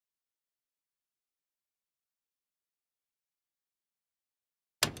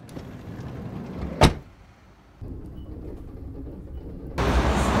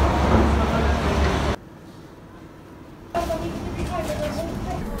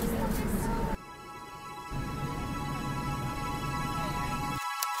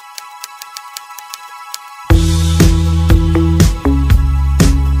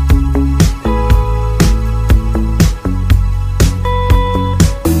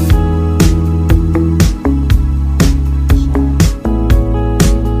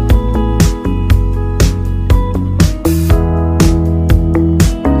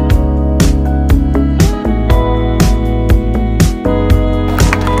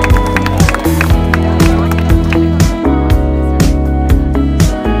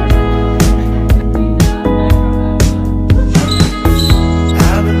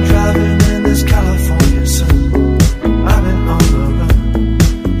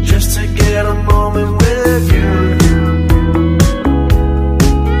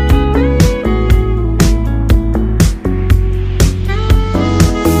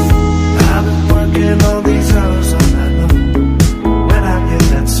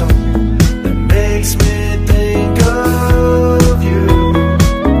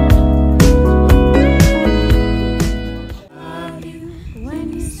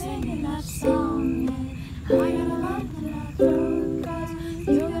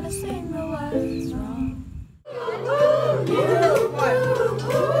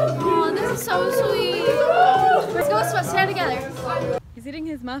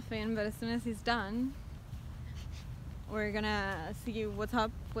muffin, but as soon as he's done, we're gonna see what's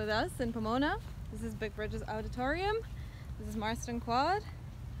up with us in Pomona. This is Big Bridges Auditorium. This is Marston Quad.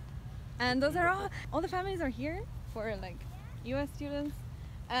 And those are all the families are here for like US students.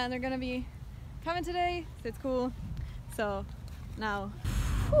 And they're gonna be coming today, so it's cool. So now,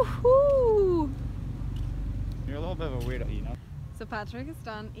 woohoo! You're a little bit of a weirdo, you know? So Patrick is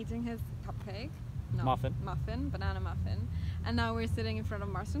done eating his cupcake. No, Muffin. Banana muffin. And now we're sitting in front of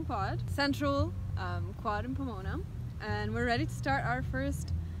Marston Quad, Central Quad in Pomona. And we're ready to start our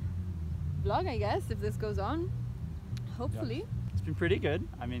first vlog, I guess, if this goes on. Hopefully. Yep. It's been pretty good.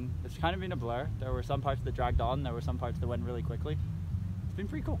 I mean, it's kind of been a blur. There were some parts that dragged on, there were some parts that went really quickly. It's been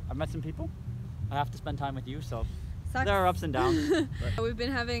pretty cool. I've met some people. I have to spend time with you, so Sucks. there are ups and downs. We've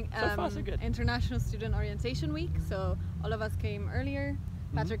been having so far, so good. International Student Orientation Week, so all of us came earlier.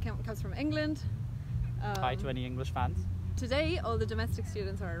 Patrick comes from England. Hi to any English fans. Today, all the domestic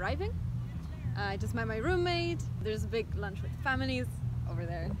students are arriving. I just met my roommate. There's a big lunch with families over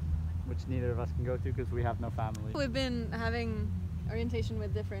there. Which neither of us can go to because we have no family. We've been having orientation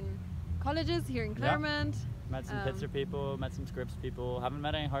with different colleges here in Claremont. Yeah. Met some Pitzer people, met some Scripps people. Haven't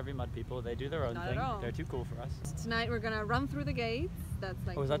met any Harvey Mudd people. They do their own thing. They're too cool for us. Tonight we're gonna run through the gates. That's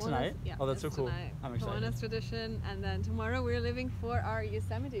like is that tonight? Yeah. Oh, that's so cool. Tonight. I'm excited. Pomona's tradition, and then tomorrow we're leaving for our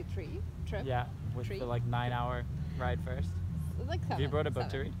Yosemite trip. Yeah, with the like 9-hour ride first. It's like 7. Have you brought a book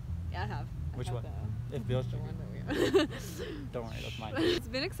to read? Yeah, I have. Which one? If Bill's Don't worry, that's mine. It's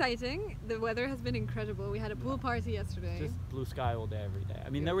been exciting. The weather has been incredible. We had a pool party yesterday. Just blue sky all day, every day. I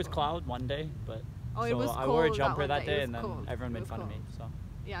mean, there was cloud one day, but it was I wore a cold jumper that day, it and then cold. everyone made fun of me. So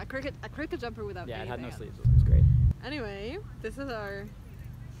yeah, a cricket jumper without it had no else. sleeves. It was great. Anyway, this is our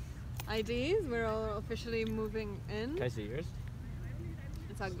IDs. We're all officially moving in. Can I see yours?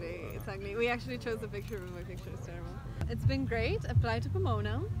 It's ugly. It's ugly. We actually chose a picture, but my picture is terrible. It's been great. Apply to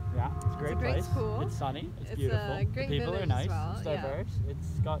Pomona. Yeah, it's a great place. School. It's sunny. It's a beautiful. great The people are village nice. as well. It's diverse. Yeah. It's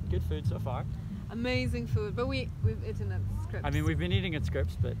got good food so far. Amazing food, but we've eaten at Scripps. I mean, we've been eating at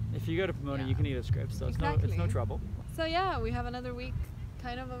Scripps, but if you go to Pomona, you can eat at Scripps, so it's no trouble. So yeah, we have another week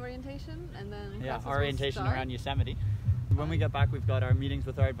kind of orientation, and then our orientation around Yosemite. When we get back, we've got our meetings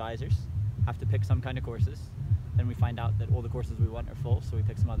with our advisors. Have to pick some kind of courses. Then we find out that all the courses we want are full, so we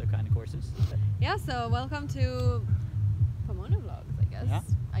pick some other kind of courses. Yeah, so welcome to Pomona Vlogs, I guess. Yeah.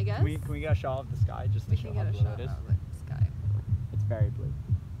 I guess. Can we get a shot of the sky just to show how blue it is? The sky. It's very blue.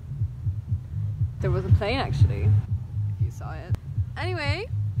 There was a plane actually, if you saw it. Anyway,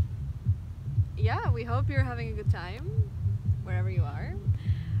 yeah, we hope you're having a good time wherever you are.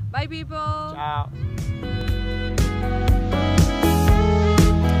 Bye people! Ciao!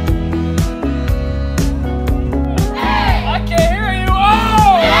 I can't hear you! Oh!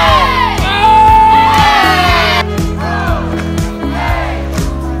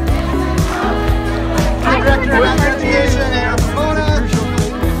 Director of Education and Pomona.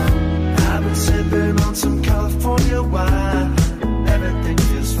 I've been sipping on some California wine. Everything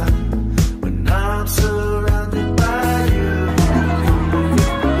feels fine when I'm surrounded by you.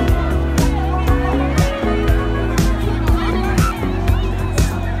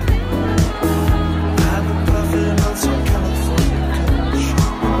 I've been puffing on some California kush,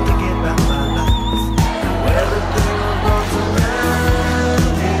 thinking about my life and everything revolves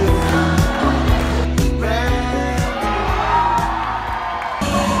around you.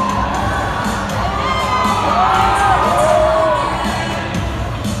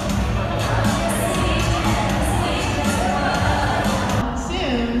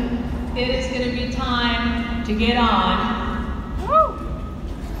 It is going to be time to get on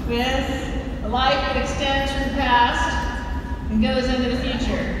with a life that extends from the past and goes into the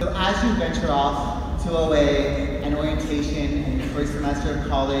future. So as you venture off to OA and orientation and your first semester of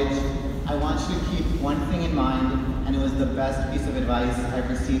college, I want you to keep one thing in mind, and it was the best piece of advice I've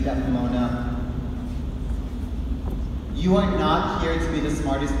received at Pomona. You are not here to be the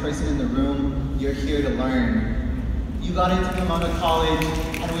smartest person in the room, you're here to learn. You got into Pomona College,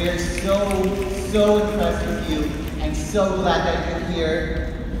 and we are so impressed with you, and so glad that you're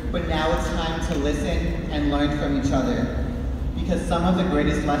here. But now it's time to listen and learn from each other. Because some of the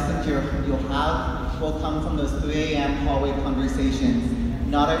greatest lessons you'll have will come from those 3 a.m. hallway conversations.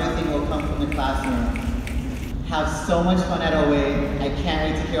 Not everything will come from the classroom. Have so much fun at OA. I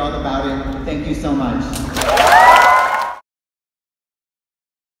can't wait to hear all about it. Thank you so much.